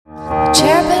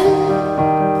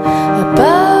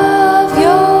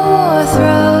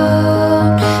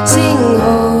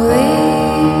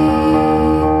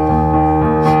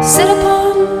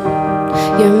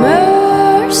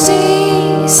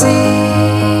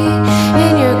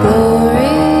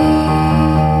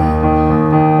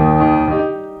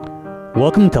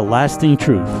Welcome to Lasting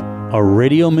Truth, a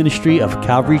radio ministry of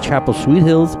Calvary Chapel Sweet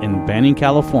Hills in Banning,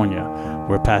 California,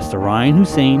 where Pastor Ryan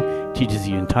Hussein teaches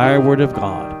the entire Word of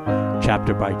God,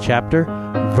 chapter by chapter,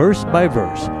 verse by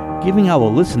verse, giving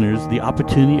our listeners the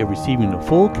opportunity of receiving the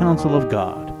full counsel of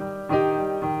God.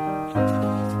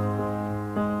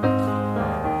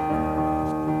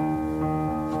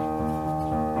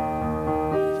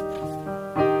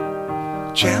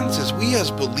 Chances, we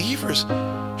as believers,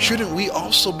 shouldn't we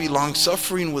also be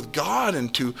long-suffering with God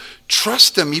and to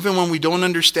trust Him even when we don't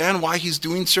understand why He's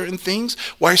doing certain things,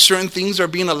 why certain things are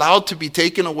being allowed to be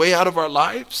taken away out of our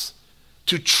lives?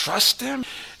 To trust Him.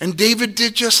 And David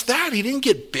did just that. He didn't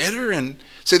get bitter and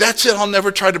say, that's it, I'll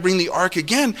never try to bring the ark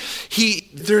again.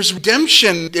 There's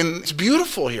redemption, and it's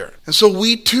beautiful here. And so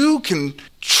we too can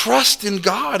trust in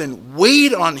God and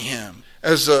wait on Him.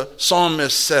 As the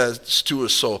psalmist says to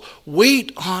his soul,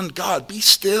 wait on God, be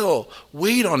still,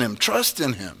 wait on Him, trust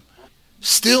in Him.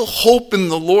 Still hope in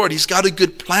the Lord. He's got a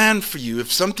good plan for you.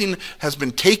 If something has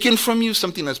been taken from you,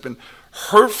 something has been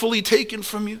hurtfully taken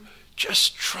from you,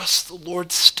 just trust the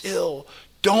Lord still.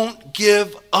 Don't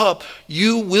give up.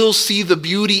 You will see the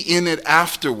beauty in it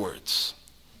afterwards.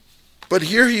 But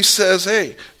here he says,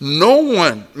 hey, no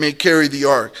one may carry the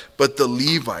ark but the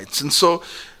Levites. And so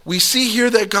we see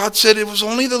here that God said it was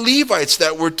only the Levites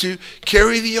that were to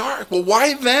carry the ark. Well,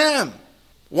 why them?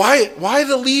 Why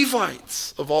the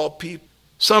Levites of all people?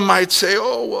 Some might say,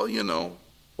 oh, well,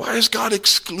 why is God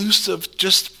exclusive?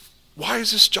 Why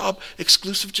is this job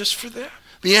exclusive just for them?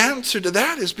 The answer to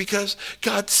that is because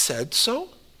God said so.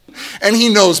 And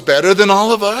He knows better than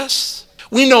all of us.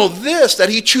 We know this, that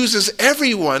He chooses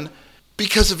everyone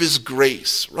because of His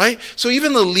grace, right? So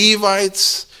even the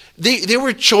Levites, they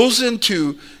were chosen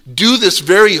to do this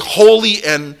very holy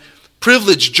and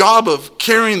privileged job of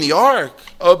carrying the ark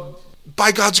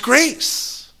by God's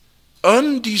grace.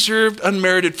 Undeserved,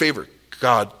 unmerited favor.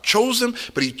 God chose them,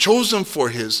 but He chose them for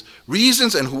His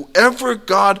reasons, and whoever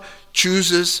God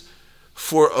chooses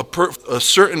for a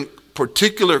certain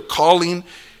particular calling,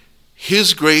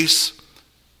 His grace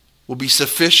will be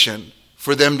sufficient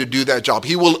for them to do that job.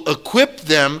 He will equip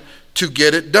them to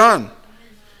get it done.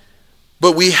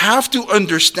 But we have to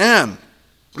understand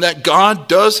that God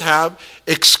does have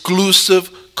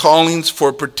exclusive callings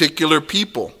for particular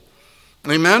people.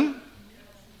 Amen?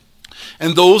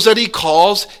 And those that He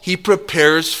calls, He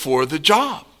prepares for the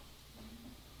job.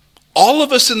 All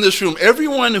of us in this room,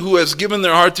 everyone who has given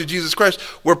their heart to Jesus Christ,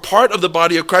 we're part of the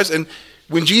body of Christ. And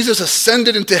when Jesus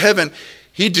ascended into heaven,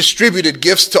 He distributed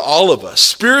gifts to all of us,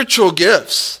 spiritual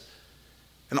gifts.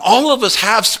 And all of us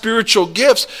have spiritual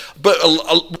gifts, but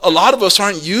a lot of us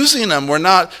aren't using them.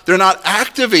 They're not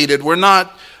activated. We're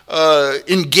not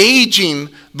engaging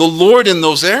the Lord in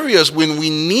those areas when we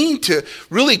need to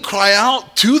really cry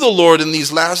out to the Lord in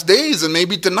these last days. And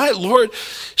maybe tonight, Lord,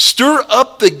 stir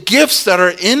up the gifts that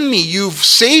are in me. You've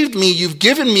saved me. You've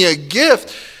given me a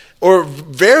gift or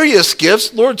various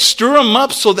gifts. Lord, stir them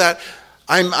up so that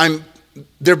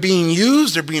they're being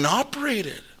used, they're being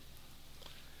operated.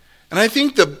 And I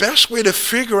think the best way to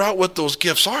figure out what those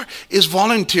gifts are is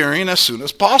volunteering as soon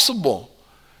as possible.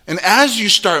 And as you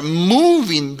start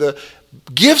moving, the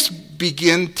gifts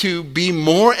begin to be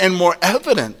more and more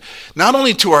evident, not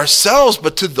only to ourselves,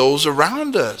 but to those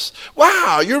around us.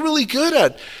 Wow, you're really good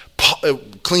at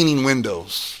cleaning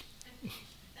windows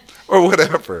or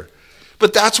whatever.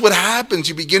 But that's what happens.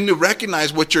 You begin to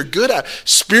recognize what you're good at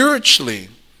spiritually.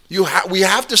 We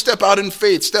have to step out in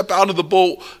faith, step out of the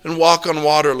boat and walk on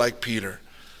water like Peter.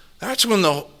 That's when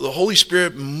the Holy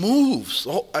Spirit moves.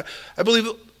 I believe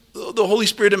the Holy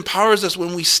Spirit empowers us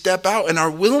when we step out and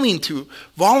are willing to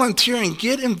volunteer and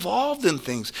get involved in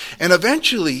things. And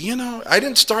eventually, I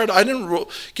didn't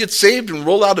get saved and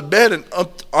roll out of bed and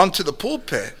up onto the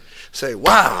pulpit. Say,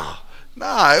 wow,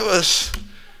 I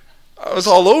was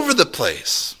all over the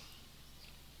place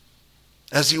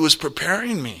as He was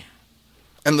preparing me.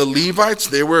 And the Levites,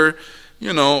 they were,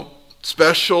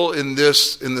 special in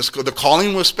this. The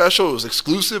calling was special. It was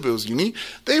exclusive. It was unique.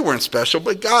 They weren't special,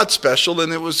 but God's special,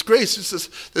 and it was grace.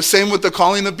 It's the same with the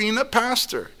calling of being a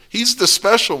pastor. He's the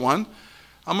special one.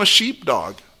 I'm a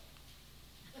sheepdog.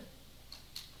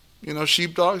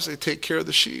 Sheepdogs, they take care of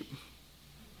the sheep.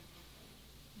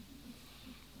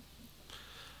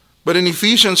 But in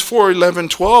Ephesians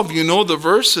 4:11-12, the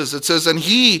verses. It says, and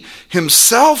He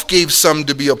Himself gave some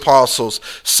to be apostles,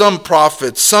 some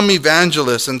prophets, some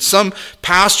evangelists, and some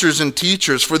pastors and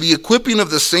teachers for the equipping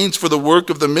of the saints for the work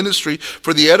of the ministry,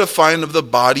 for the edifying of the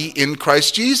body in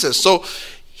Christ Jesus. So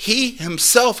He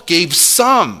Himself gave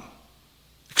some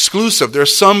exclusive.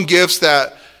 There's some gifts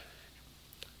that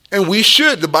And we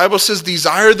should. The Bible says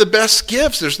desire the best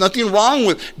gifts. There's nothing wrong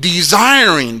with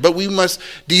desiring, but we must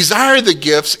desire the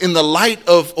gifts in the light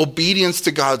of obedience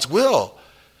to God's will.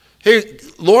 Hey,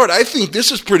 Lord, I think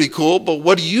this is pretty cool, but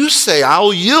what do you say?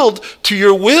 I'll yield to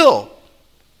your will.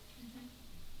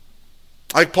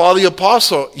 Like Paul the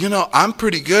Apostle, I'm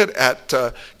pretty good at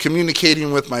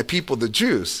communicating with my people, the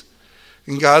Jews.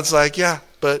 And God's like, yeah,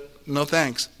 but no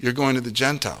thanks. You're going to the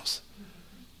Gentiles.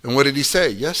 And what did he say?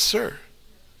 Yes, sir.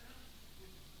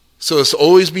 So it's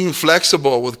always being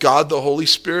flexible with God the Holy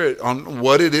Spirit on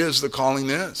what it is the calling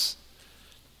is.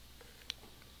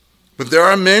 But there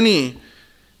are many,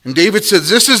 and David says,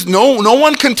 this is no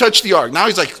one can touch the ark. Now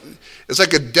he's like, it's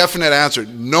like a definite answer.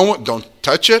 No one, don't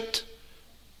touch it.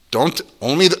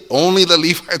 Only the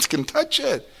Levites can touch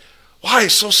it. Why?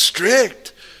 So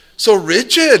strict, so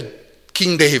rigid,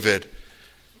 King David.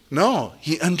 No,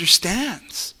 he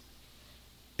understands.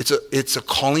 It's a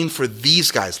calling for these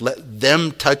guys. Let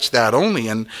them touch that only.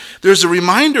 And there's a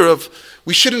reminder of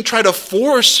we shouldn't try to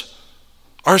force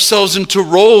ourselves into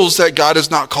roles that God has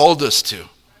not called us to.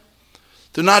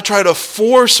 Do not try to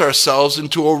force ourselves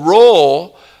into a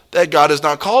role that God has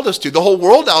not called us to. The whole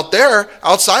world out there,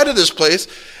 outside of this place,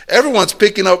 everyone's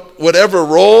picking up whatever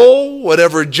role,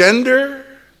 whatever gender,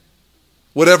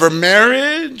 whatever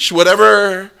marriage,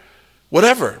 whatever,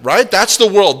 right? That's the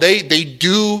world. They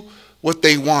do what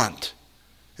they want.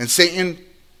 And Satan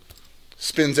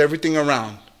spins everything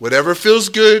around. Whatever feels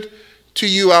good to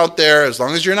you out there, as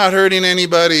long as you're not hurting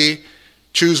anybody,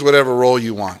 choose whatever role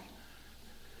you want.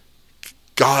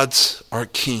 God's our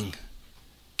king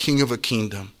of a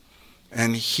kingdom.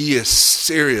 And he is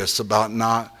serious about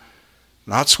not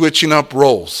switching up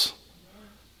roles,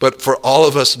 but for all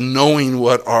of us knowing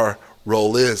what our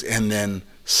role is and then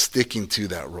sticking to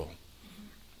that role.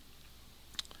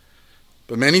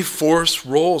 But many forced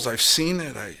roles, I've seen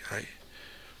it. I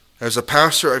as a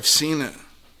pastor, I've seen it.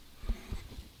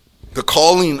 The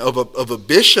calling of a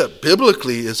bishop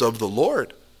biblically is of the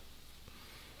Lord.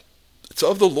 It's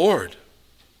of the Lord.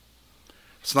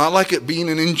 It's not like it being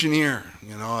an engineer.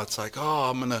 It's like,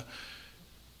 I'm going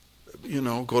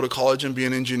to, go to college and be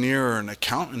an engineer or an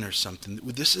accountant or something.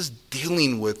 This is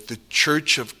dealing with the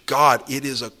church of God. It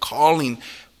is a calling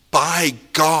by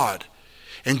God.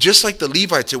 And just like the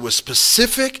Levites, it was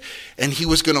specific, and he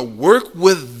was going to work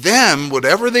with them,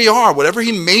 whatever they are, whatever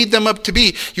he made them up to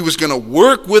be. He was going to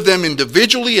work with them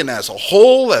individually and as a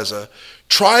whole, as a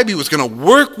tribe. He was going to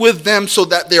work with them so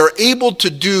that they are able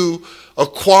to do a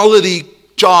quality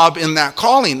job in that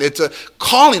calling. It's a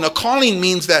calling. A calling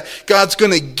means that God's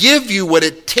going to give you what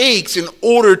it takes in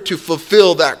order to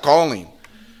fulfill that calling.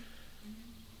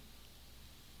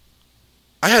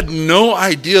 I had no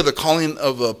idea the calling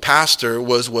of a pastor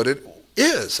was what it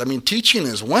is. I mean, teaching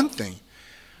is one thing.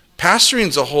 Pastoring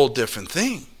is a whole different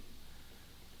thing.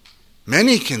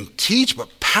 Many can teach,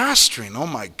 but pastoring, oh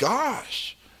my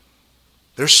gosh.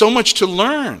 There's so much to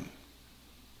learn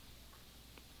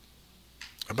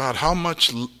about how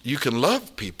much you can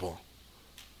love people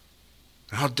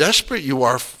and how desperate you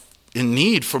are in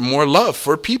need for more love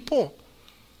for people.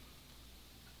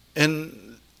 And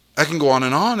I can go on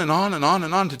and on and on and on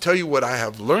and on to tell you what I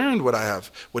have learned, what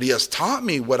he has taught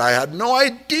me, what I had no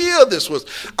idea this was.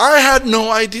 I had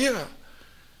no idea.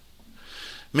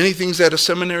 Many things that a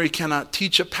seminary cannot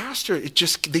teach a pastor.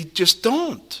 They just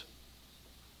don't.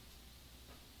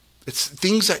 It's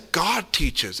things that God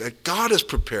teaches, that God has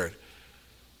prepared,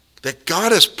 that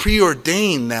God has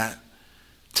preordained that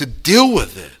to deal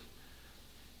with it.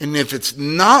 And if it's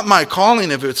not my calling,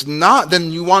 if it's not,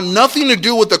 then you want nothing to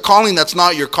do with the calling that's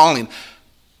not your calling.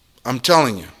 I'm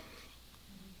telling you.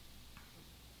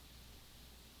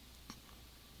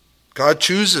 God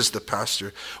chooses the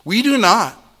pastor. We do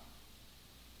not.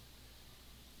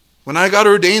 When I got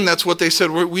ordained, that's what they said.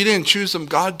 We didn't choose him,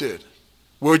 God did.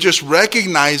 We're just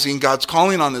recognizing God's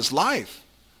calling on his life.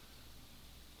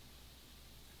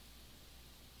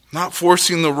 Not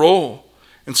forcing the role.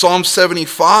 In Psalm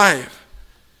 75,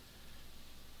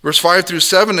 verse 5 through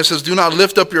 7, it says, "Do not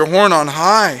lift up your horn on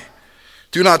high.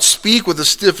 Do not speak with a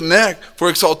stiff neck, for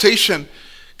exaltation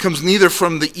comes neither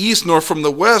from the east, nor from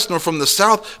the west, nor from the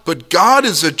south, but God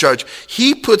is the judge.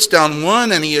 He puts down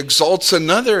one and he exalts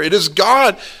another." It is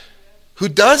God who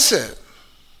does it.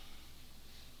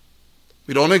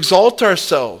 We don't exalt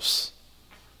ourselves.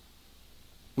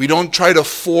 We don't try to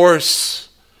force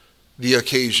the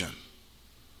occasion.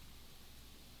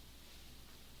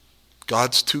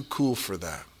 God's too cool for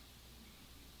that.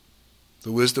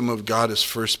 The wisdom of God is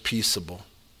first peaceable.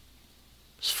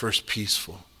 It's first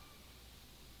peaceful.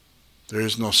 There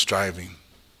is no striving.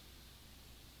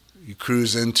 You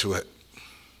cruise into it.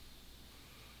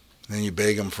 Then you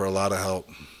beg him for a lot of help.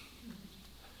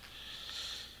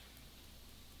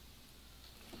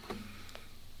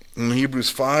 In Hebrews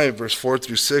 5, verse 4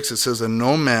 through 6, it says, and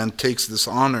no man takes this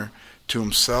honor to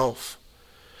himself,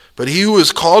 but he who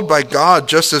is called by God,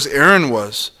 just as Aaron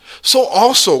was, so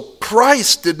also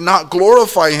Christ did not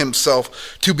glorify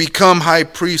himself to become high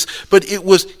priest, but it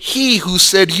was he who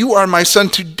said, you are my son,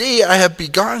 today I have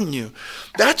begotten you.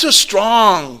 That's a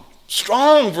strong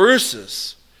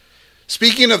verses.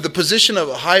 Speaking of the position of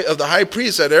the high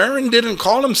priest, that Aaron didn't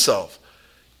call himself.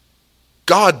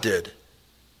 God did.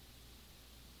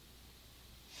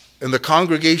 And the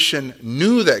congregation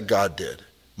knew that God did.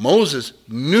 Moses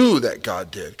knew that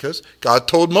God did because God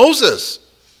told Moses.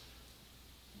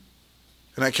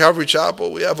 And at Calvary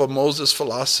Chapel, we have a Moses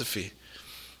philosophy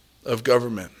of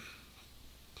government.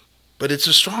 But it's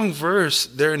a strong verse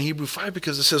there in Hebrew 5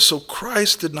 because it says, so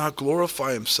Christ did not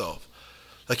glorify himself.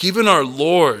 Like even our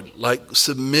Lord, like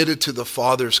submitted to the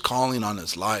Father's calling on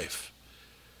his life.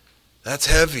 That's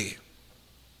heavy.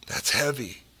 That's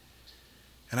heavy.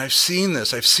 And I've seen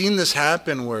this. I've seen this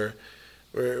happen where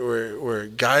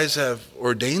guys have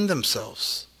ordained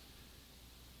themselves.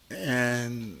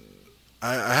 And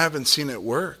I haven't seen it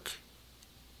work.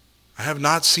 I have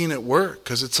not seen it work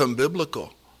because it's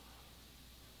unbiblical.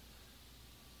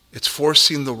 It's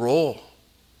forcing the role.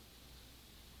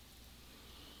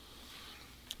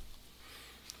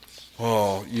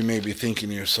 Oh, you may be thinking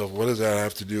to yourself, what does that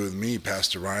have to do with me,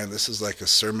 Pastor Ryan? This is like a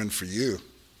sermon for you.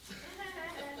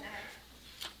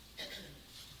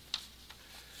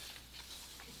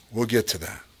 We'll get to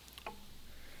that.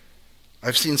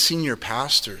 I've seen senior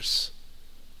pastors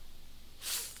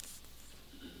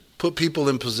put people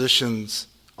in positions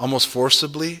almost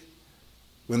forcibly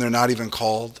when they're not even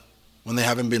called, when they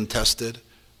haven't been tested,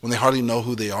 when they hardly know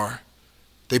who they are.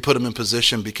 They put them in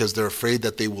position because they're afraid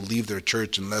that they will leave their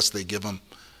church unless they give them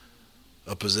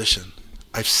a position.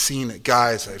 I've seen it,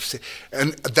 guys.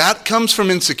 And that comes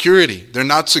from insecurity. They're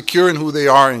not secure in who they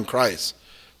are in Christ.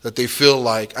 That they feel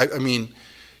like, I mean,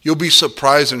 you'll be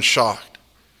surprised and shocked.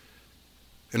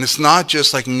 And it's not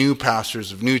just like new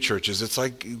pastors of new churches. It's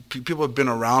like people have been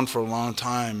around for a long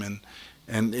time, and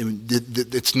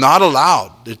it's not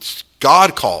allowed. It's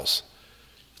God calls.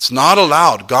 It's not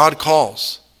allowed. God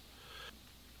calls.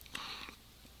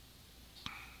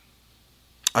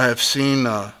 I have seen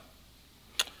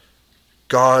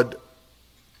God.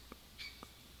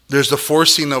 There's the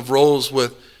forcing of roles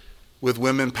with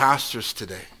women pastors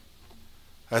today.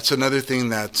 That's another thing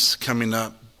that's coming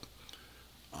up.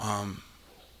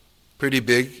 Pretty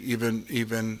big,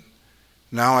 even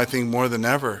now, I think more than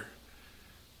ever,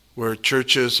 where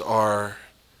churches are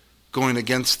going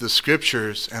against the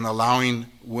scriptures and allowing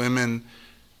women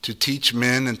to teach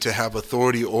men and to have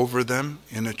authority over them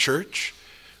in a church,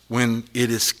 when it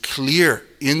is clear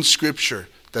in scripture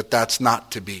that that's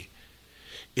not to be.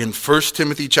 In 1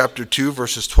 Timothy chapter 2,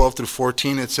 verses 12 through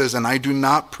 14, it says, and I do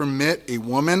not permit a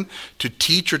woman to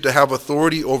teach or to have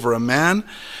authority over a man,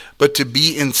 but to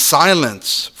be in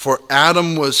silence. For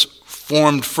Adam was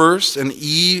formed first, and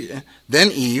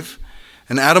then Eve.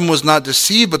 And Adam was not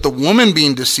deceived, but the woman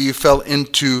being deceived fell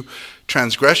into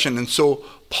transgression. And so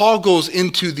Paul goes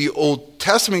into the Old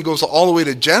Testament, goes all the way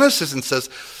to Genesis and says,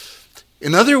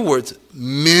 in other words,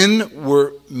 men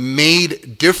were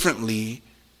made differently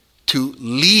to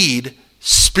lead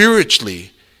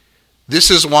spiritually. This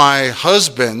is why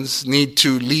husbands need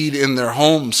to lead in their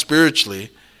home spiritually.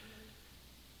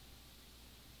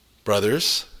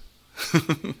 Brothers,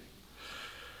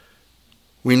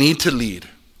 we need to lead.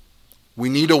 We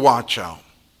need to watch out.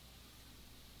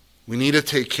 We need to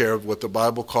take care of what the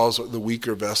Bible calls the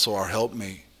weaker vessel, our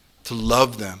helpmate, to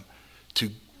love them, to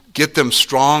get them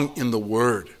strong in the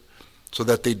word so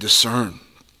that they discern.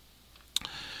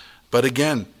 But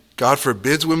again, God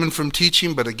forbids women from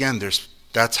teaching, but again,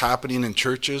 that's happening in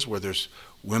churches where there's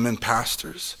women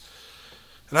pastors.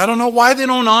 And I don't know why they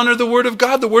don't honor the Word of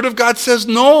God. The Word of God says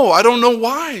no. I don't know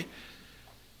why.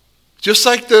 Just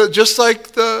like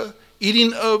the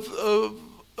eating of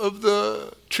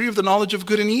the tree of the knowledge of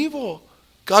good and evil.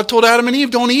 God told Adam and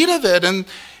Eve, don't eat of it. And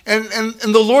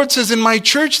the Lord says, in my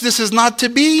church, this is not to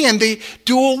be. And they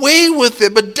do away with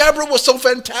it. But Deborah was so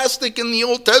fantastic in the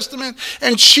Old Testament.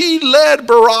 And she led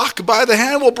Barak by the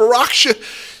hand. Well, Barak,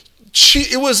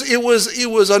 it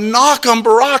was a knock on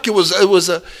Barak. It was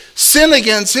a sin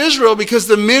against Israel because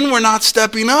the men were not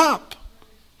stepping up.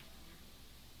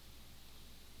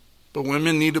 But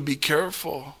women need to be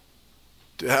careful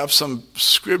to have some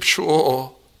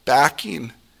scriptural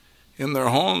backing in their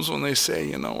homes when they say,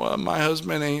 you know what, my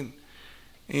husband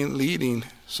ain't leading,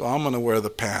 so I'm going to wear the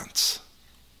pants.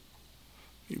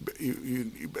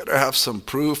 You better have some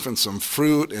proof and some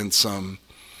fruit and some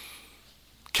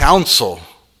counsel,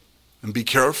 and be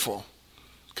careful,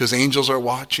 because angels are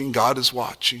watching, God is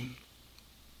watching.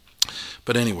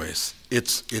 But anyways,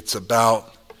 it's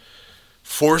about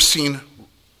forcing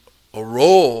a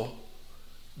role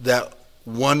that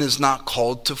one is not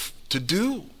called to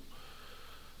do.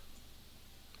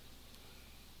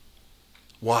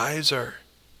 Wives are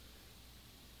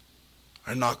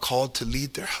not called to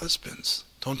lead their husbands.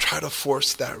 Don't try to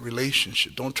force that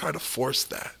relationship. Don't try to force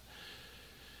that.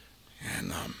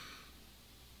 And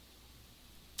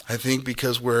I think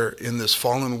because we're in this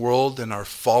fallen world and our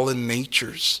fallen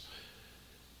natures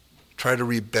try to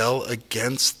rebel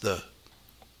against the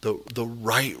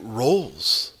right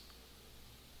roles.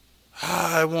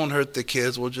 It won't hurt the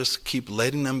kids. We'll just keep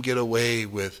letting them get away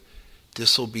with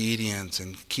disobedience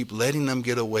and keep letting them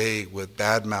get away with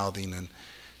bad-mouthing and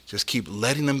just keep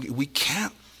letting them. We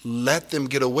can't let them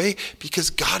get away because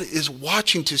God is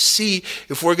watching to see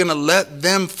if we're going to let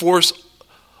them force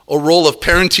a role of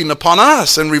parenting upon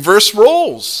us and reverse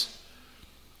roles.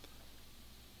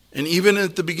 And even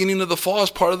at the beginning of the fall, as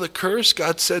part of the curse,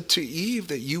 God said to Eve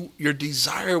that your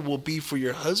desire will be for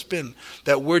your husband.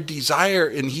 That word desire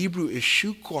in Hebrew is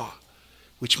shukwa,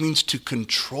 which means to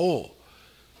control.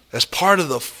 As part of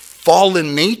the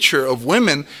fallen nature of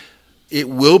women, it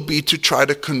will be to try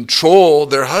to control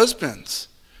their husbands.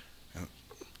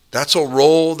 That's a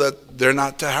role that they're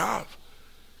not to have.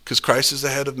 Because Christ is the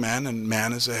head of man and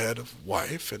man is the head of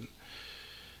wife.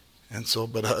 And so,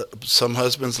 but some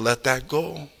husbands let that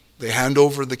go. They hand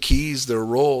over the keys, their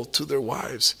role, to their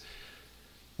wives.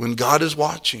 When God is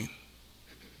watching.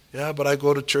 Yeah, but I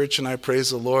go to church and I praise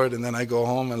the Lord and then I go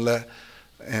home and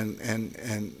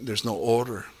there's no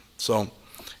order. So,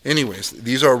 anyways,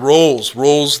 these are roles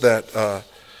that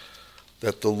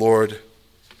the Lord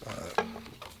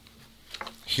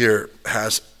here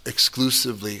has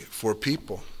exclusively for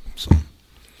people. So,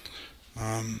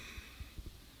 and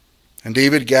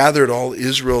David gathered all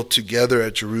Israel together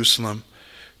at Jerusalem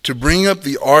to bring up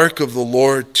the ark of the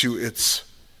Lord to its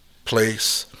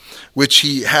place, which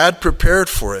he had prepared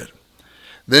for it.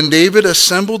 Then David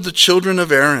assembled the children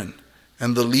of Aaron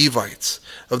and the Levites,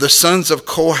 of the sons of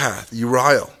Kohath,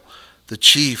 Uriel, the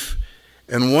chief,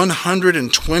 and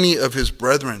 120 of his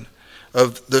brethren,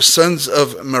 of the sons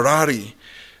of Merari,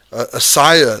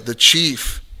 Asaiah, the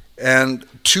chief, and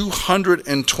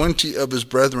 220 of his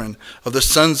brethren, of the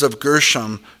sons of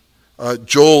Gershom,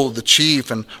 Joel, the chief,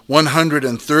 and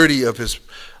 130 of his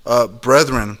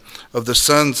brethren, of the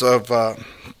sons of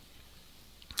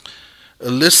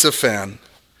Elisaphan,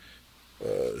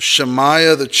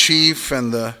 Shemaiah, the chief,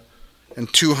 and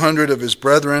 200 of his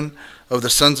brethren, of the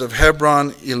sons of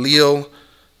Hebron, Eliel,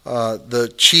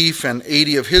 the chief, and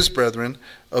 80 of his brethren,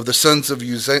 of the sons of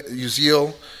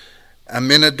Uziel,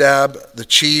 Aminadab, the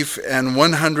chief, and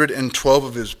 112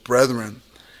 of his brethren.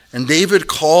 And David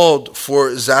called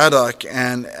for Zadok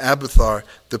and Abiathar,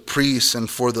 the priests, and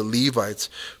for the Levites,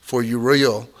 for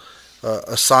Uriel,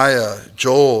 Asaiah,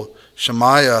 Joel,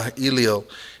 Shemaiah, Eliel,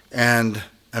 and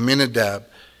Aminadab.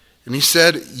 And he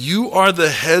said, "You are the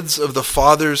heads of the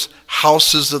fathers'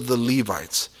 houses of the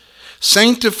Levites.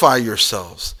 Sanctify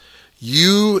yourselves,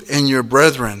 you and your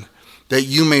brethren, that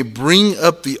you may bring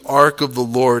up the ark of the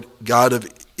Lord God of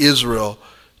Israel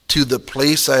to the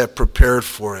place I have prepared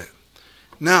for it."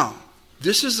 Now,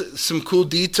 this is some cool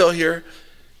detail here.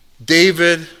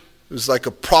 David was like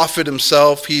a prophet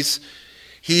himself. He's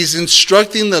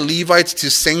instructing the Levites to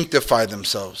sanctify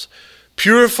themselves,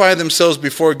 purify themselves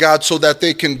before God so that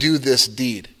they can do this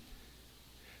deed.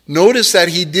 Notice that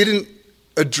he didn't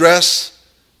address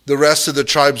the rest of the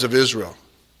tribes of Israel.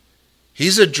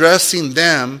 He's addressing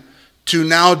them to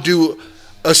now do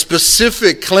a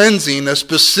specific cleansing, a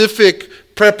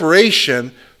specific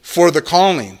preparation for the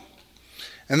calling.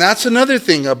 And that's another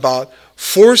thing about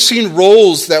forcing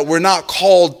roles that we're not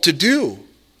called to do.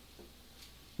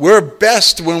 We're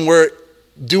best when we're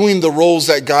doing the roles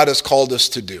that God has called us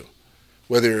to do.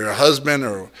 Whether you're a husband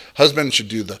or husband should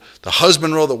do the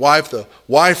husband role, the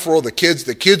wife role, the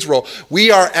kids role.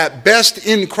 We are at best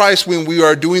in Christ when we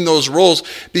are doing those roles,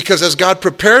 because as God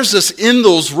prepares us in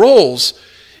those roles,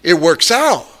 it works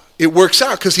out. It works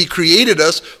out because he created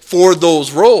us for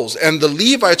those roles. And the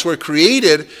Levites were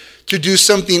created to do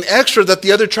something extra that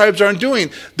the other tribes aren't doing.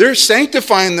 They're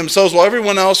sanctifying themselves while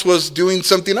everyone else was doing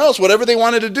something else, whatever they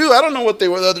wanted to do. I don't know what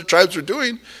the other tribes were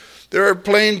doing. They're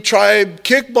playing tribe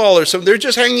kickball or something. They're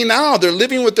just hanging out. They're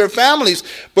living with their families.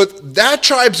 But that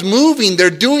tribe's moving. They're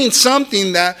doing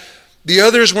something that the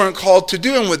others weren't called to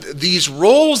do. And with these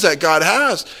roles that God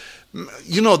has,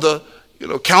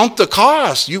 count the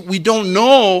cost. We don't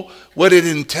know what it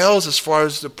entails as far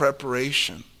as the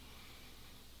preparation.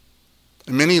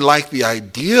 And many like the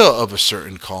idea of a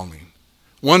certain calling.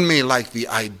 One may like the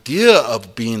idea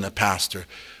of being a pastor,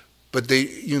 but they,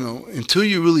 until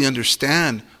you really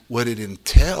understand what it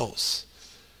entails,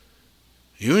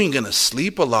 you ain't going to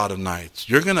sleep a lot of nights.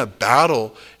 You're going to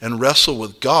battle and wrestle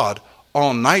with God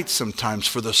all night sometimes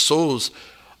for the souls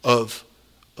of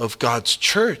God's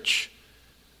church.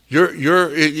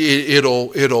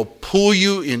 It'll pull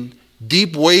you in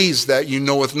deep ways that you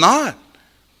knoweth not.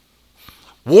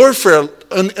 Warfare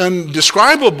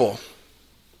undescribable.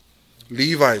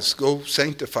 Levites, go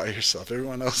sanctify yourself.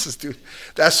 Everyone else is doing.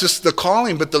 That's just the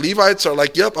calling. But the Levites are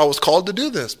like, yep, I was called to do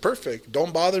this. Perfect.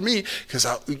 Don't bother me, because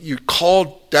you're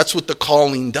called. That's what the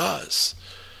calling does.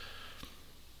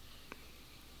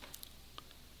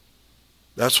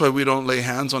 That's why we don't lay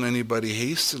hands on anybody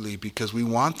hastily, because we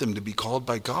want them to be called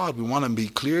by God. We want them to be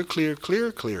clear,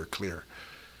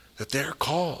 that they're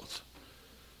called.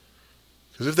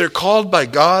 Because if they're called by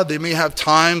God, they may have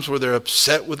times where they're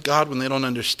upset with God when they don't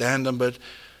understand Him, but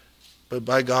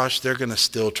by gosh, they're going to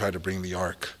still try to bring the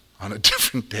ark on a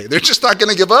different day. They're just not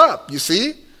going to give up, you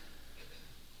see?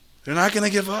 They're not going to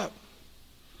give up.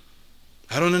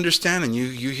 I don't understand. And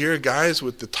you hear guys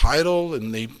with the title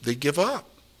and they give up.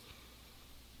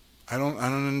 I don't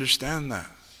understand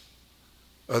that,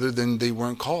 other than they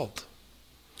weren't called.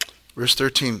 Verse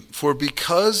 13, for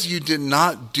because you did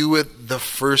not do it the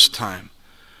first time,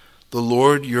 the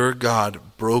Lord your God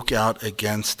broke out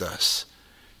against us,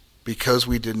 because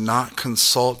we did not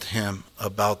consult Him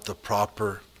about the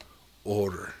proper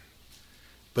order.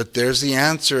 But there's the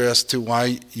answer as to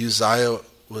why Uzziah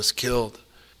was killed,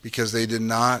 because they did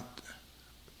not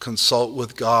consult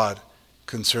with God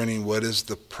concerning what is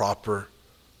the proper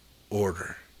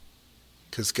order.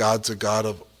 Because God's a God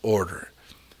of order.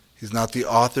 He's not the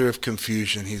author of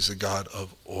confusion. He's a God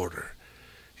of order.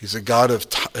 He's a God of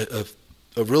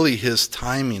really His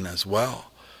timing as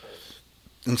well.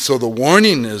 And so the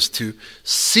warning is to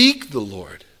seek the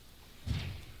Lord.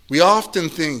 We often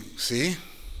think,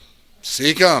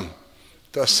 seek Him,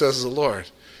 thus says the Lord.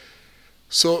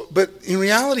 So, but in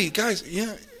reality, guys,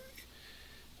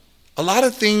 a lot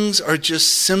of things are just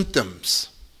symptoms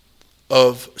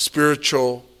of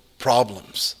spiritual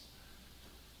problems.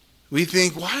 We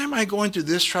think, why am I going through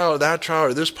this trial or that trial,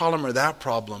 or this problem or that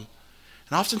problem?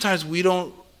 And oftentimes we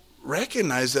don't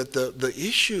recognize that the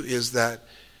issue is that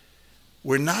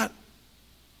we're not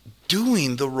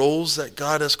doing the roles that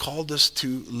God has called us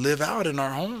to live out in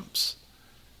our homes.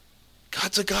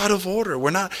 God's a God of order.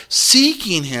 We're not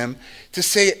seeking Him to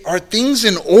say, are things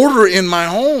in order in my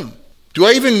home? Do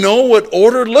I even know what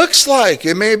order looks like?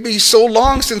 It may be so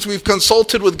long since we've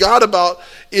consulted with God about,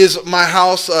 is my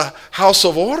house a house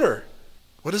of order?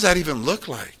 What does that even look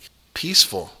like?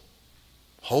 Peaceful,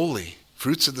 holy,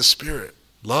 fruits of the Spirit,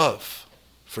 love,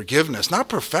 forgiveness. Not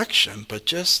perfection, but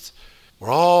just we're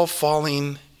all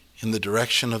falling in the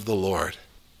direction of the Lord.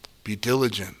 Be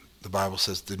diligent, the Bible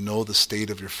says, to know the state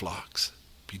of your flocks.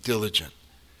 Be diligent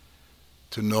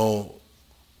to know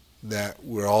that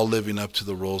we're all living up to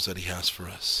the roles that He has for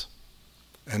us,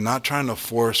 and not trying to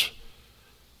force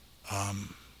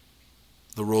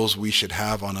the roles we should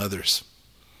have on others,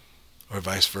 or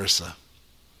vice versa.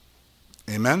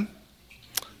 Amen?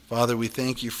 Father, we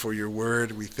thank You for Your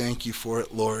word. We thank You for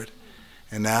it, Lord,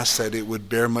 and ask that it would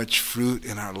bear much fruit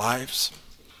in our lives.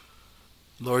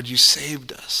 Lord, You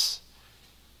saved us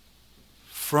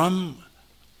from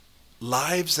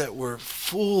lives that were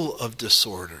full of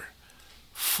disorder,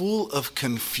 full of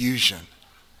confusion,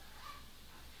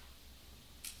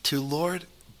 to, Lord,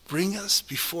 bring us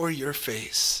before Your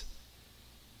face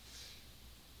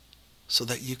so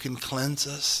that You can cleanse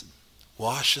us,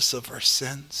 wash us of our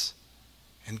sins,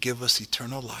 and give us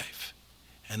eternal life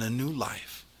and a new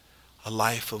life, a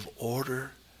life of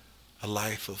order, a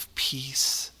life of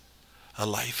peace, a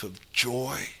life of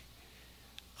joy,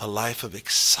 a life of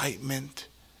excitement,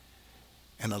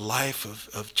 and a life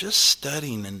of just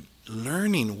studying and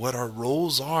learning what our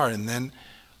roles are, and then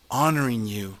honoring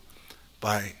You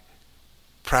by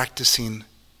practicing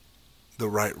the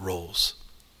right roles.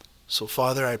 So,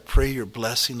 Father, I pray Your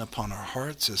blessing upon our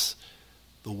hearts as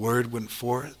the word went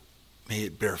forth. May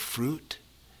it bear fruit.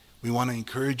 We want to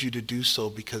encourage You to do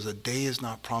so, because a day is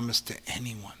not promised to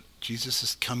anyone. Jesus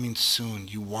is coming soon.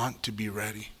 You want to be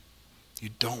ready. You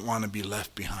don't want to be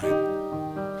left behind.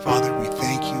 Father, we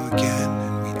thank You again,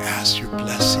 and we ask Your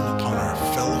blessing upon our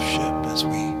fellowship as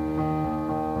we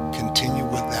continue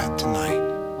with that tonight.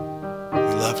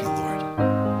 We love You, Lord.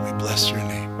 We bless Your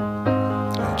name.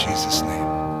 In Jesus' name,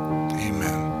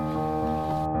 amen.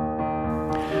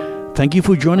 Thank you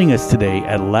for joining us today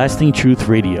at Lasting Truth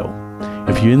Radio.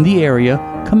 If you're in the area,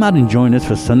 come out and join us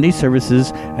for Sunday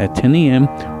services at 10 a.m.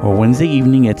 or Wednesday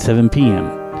evening at 7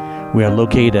 p.m. We are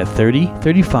located at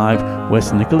 3035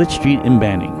 West Nicollet Street in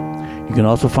Banning. You can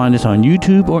also find us on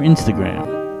YouTube or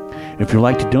Instagram. If you'd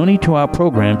like to donate to our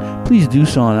program, please do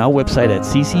so on our website at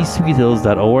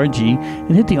ccsweethills.org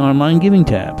and hit the online giving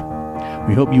tab.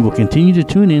 We hope you will continue to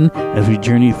tune in as we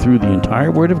journey through the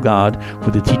entire Word of God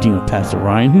with the teaching of Pastor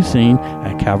Ryan Hussein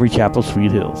at Calvary Chapel,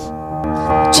 Sweet Hills.